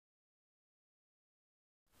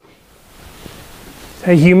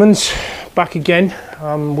Hey humans, back again.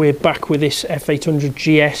 We're back with this F800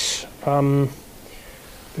 GS.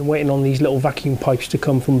 Been waiting on these little vacuum pipes to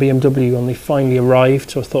come from BMW and they finally arrived,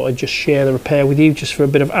 so I thought I'd just share the repair with you just for a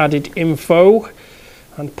bit of added info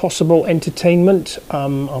and possible entertainment.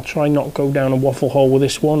 I'll try not go down a waffle hole with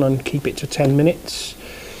this one and keep it to 10 minutes.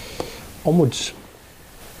 Onwards.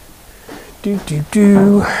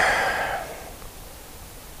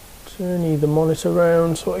 Turn the monitor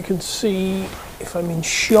around so I can see if I'm in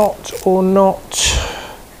shot or not.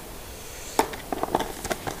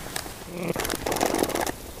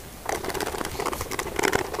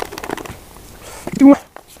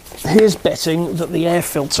 Here's betting that the air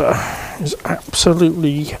filter is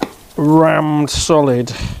absolutely rammed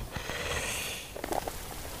solid.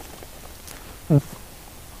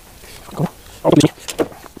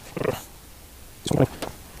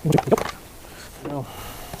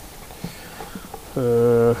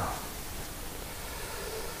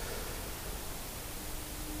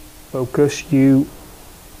 Focus you.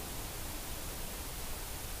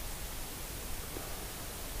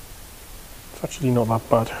 It's actually not that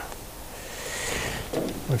bad.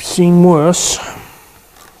 I've seen worse.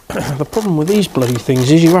 The problem with these bloody things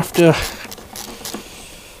is you have to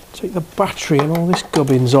take the battery and all this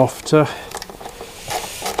gubbins off to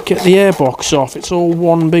get the airbox off. It's all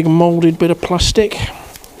one big moulded bit of plastic,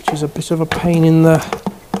 which is a bit of a pain in the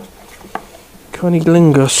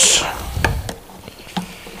cunnilingus,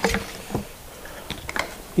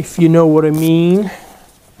 if you know what I mean.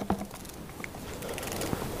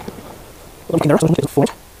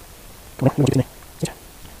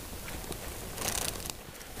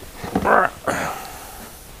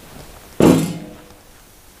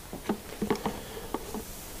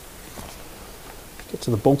 Get to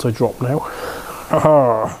the bolt I dropped now.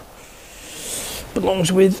 Aha!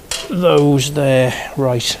 Belongs with those there.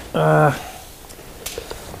 Right.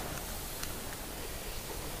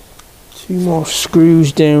 Two more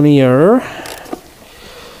screws down here.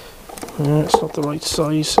 It's not the right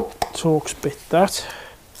size Torx bit.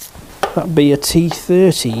 That'd be a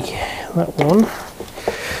T30. That one.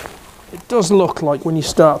 It does look like when you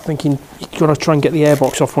start thinking you've got to try and get the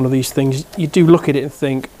airbox off one of these things, you do look at it and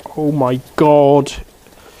think, oh my god,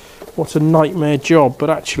 what a nightmare job. But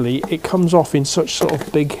actually it comes off in such sort of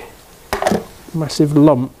big massive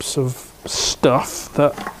lumps of stuff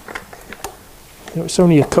that, you know, it's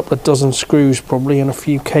only a couple of dozen screws probably and a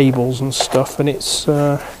few cables and stuff, and it's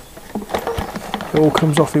it all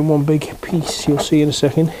comes off in one big piece. You'll see in a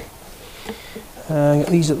second. Got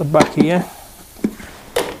these at the back here.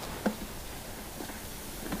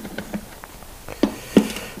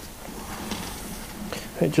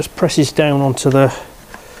 It just presses down onto the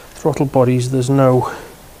throttle bodies. There's no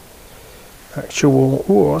actual...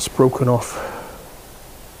 Oh, that's broken off.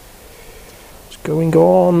 What's going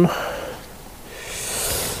on? I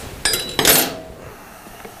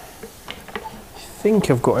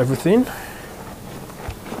think I've got everything.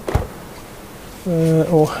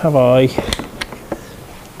 Or have I?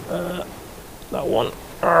 That one.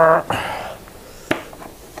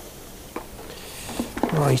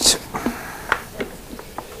 Right.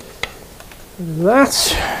 That.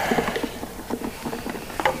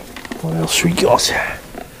 What else we got?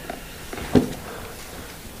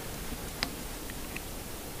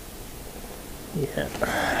 Yeah.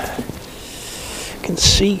 Can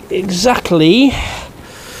see exactly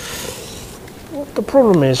what the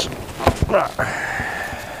problem is.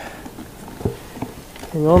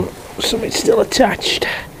 Hang on, something's still attached.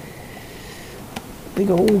 Big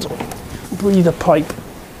old breather pipe.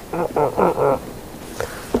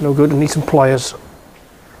 No good, I need some pliers.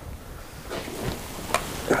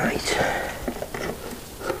 Right.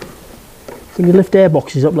 When you lift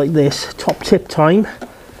airboxes up like this, top tip time,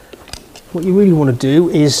 what you really want to do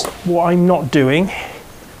is what I'm not doing.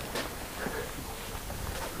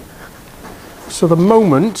 So the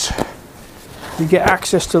moment you get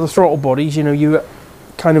access to the throttle bodies, you know, you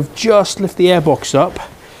kind of just lift the airbox up.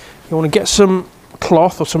 You want to get some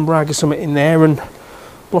cloth or some rag or something in there and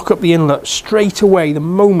block up the inlet straight away the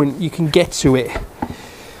moment you can get to it,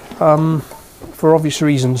 for obvious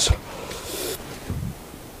reasons.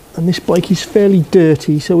 And this bike is fairly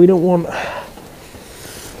dirty, so we don't want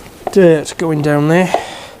dirt going down there.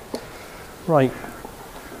 Right.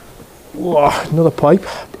 Whoa, another pipe.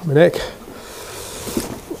 My neck.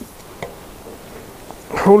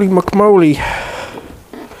 Holy McMoly.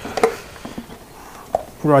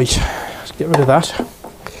 Right, let's get rid of that.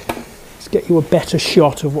 Let's get you a better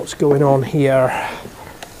shot of what's going on here.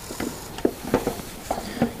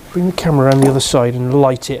 Bring the camera around the other side and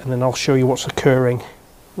light it, and then I'll show you what's occurring.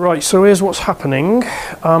 Right, so here's what's happening.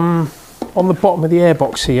 on the bottom of the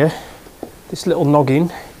airbox here, this little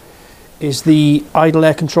noggin is the idle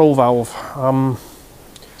air control valve.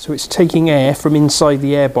 So it's taking air from inside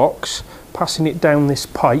the airbox, passing it down this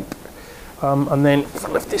pipe, and then if I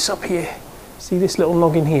lift this up here, see this little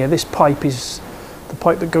noggin here, this pipe is the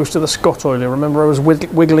pipe that goes to the Scott oiler. Remember I was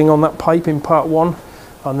wiggling on that pipe in part 1,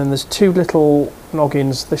 and then there's 2 little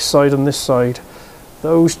noggins, this side and this side.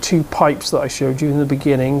 Those 2 pipes that I showed you in the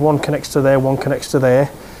beginning, one connects to there, one connects to there,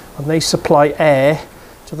 and they supply air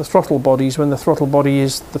to the throttle bodies when the throttle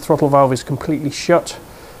valve is completely shut.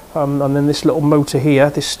 And then this little motor here,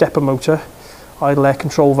 this stepper motor, idle air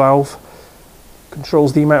control valve,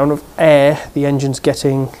 controls the amount of air the engine's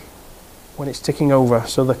getting when it's ticking over,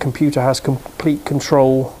 so the computer has complete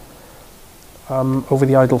control over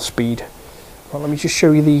the idle speed. Well, let me just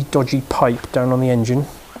show you the dodgy pipe down on the engine.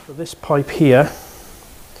 So this pipe here,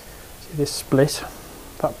 see this split,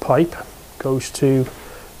 that pipe goes to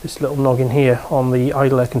this little noggin here on the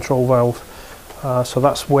idle air control valve. So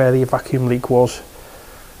that's where the vacuum leak was.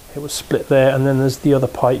 It was split there, and then there's the other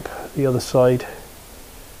pipe, the other side.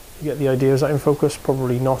 You get the idea, is that in focus?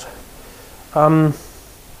 Probably not.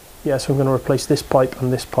 Yeah, so I'm going to replace this pipe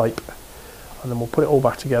and this pipe, and then we'll put it all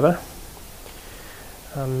back together.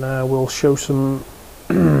 And we'll show some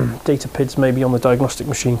data PIDs maybe on the diagnostic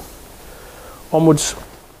machine. Onwards.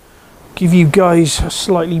 Give you guys a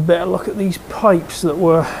slightly better look at these pipes that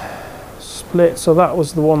were split. So that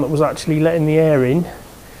was the one that was actually letting the air in,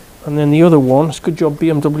 and then the other one, it's a good job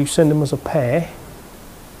BMW sent them as a pair.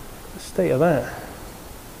 The state of that.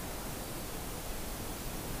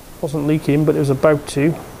 Wasn't leaking, but it was about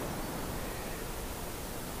to.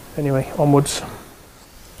 Anyway, onwards.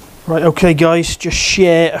 Right, okay guys, just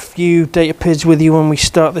share a few data PIDs with you when we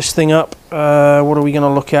start this thing up. What are we going to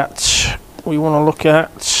look at? We want to look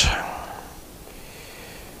at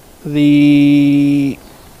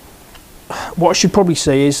what I should probably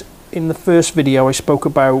say is, in the first video I spoke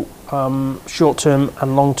about short-term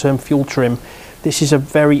and long-term fuel trim. This is a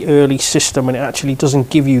very early system, and it actually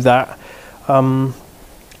doesn't give you that.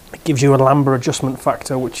 It gives you a lambda adjustment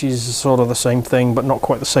factor, which is sort of the same thing, but not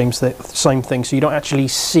quite the same thing. So you don't actually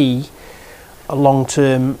see a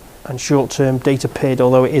long-term and short-term data PID,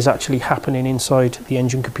 although it is actually happening inside the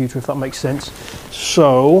engine computer, if that makes sense.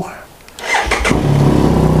 So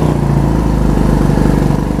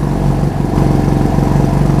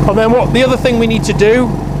and then what the other thing we need to do,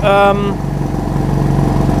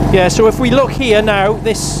 yeah, so if we look here now,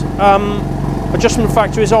 this adjustment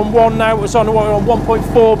factor is on 1 now. It was on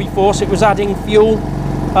 1.4 before, so it was adding fuel.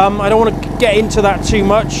 I don't want to get into that too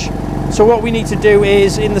much. So what we need to do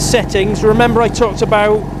is, in the settings, remember I talked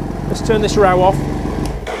about, let's turn this row off.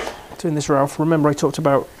 Turn this row off. Remember I talked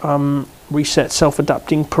about reset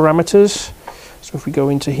self-adapting parameters. So if we go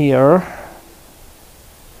into here,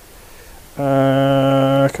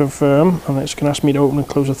 confirm, and it's going to ask me to open and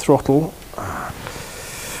close the throttle.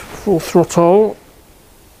 Full throttle.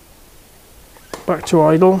 Back to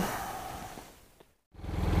idle.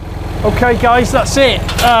 Okay guys, that's it.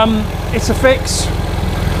 It's a fix.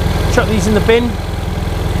 Chuck these in the bin.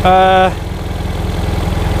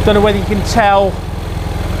 Don't know whether you can tell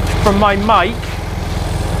from my mic,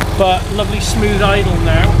 but lovely smooth idle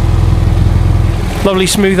now. Lovely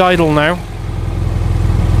smooth idle now.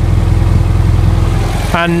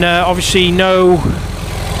 And obviously no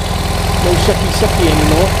sucky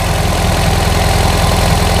anymore.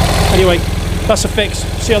 Anyway, that's a fix.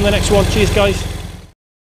 See you on the next one. Cheers guys.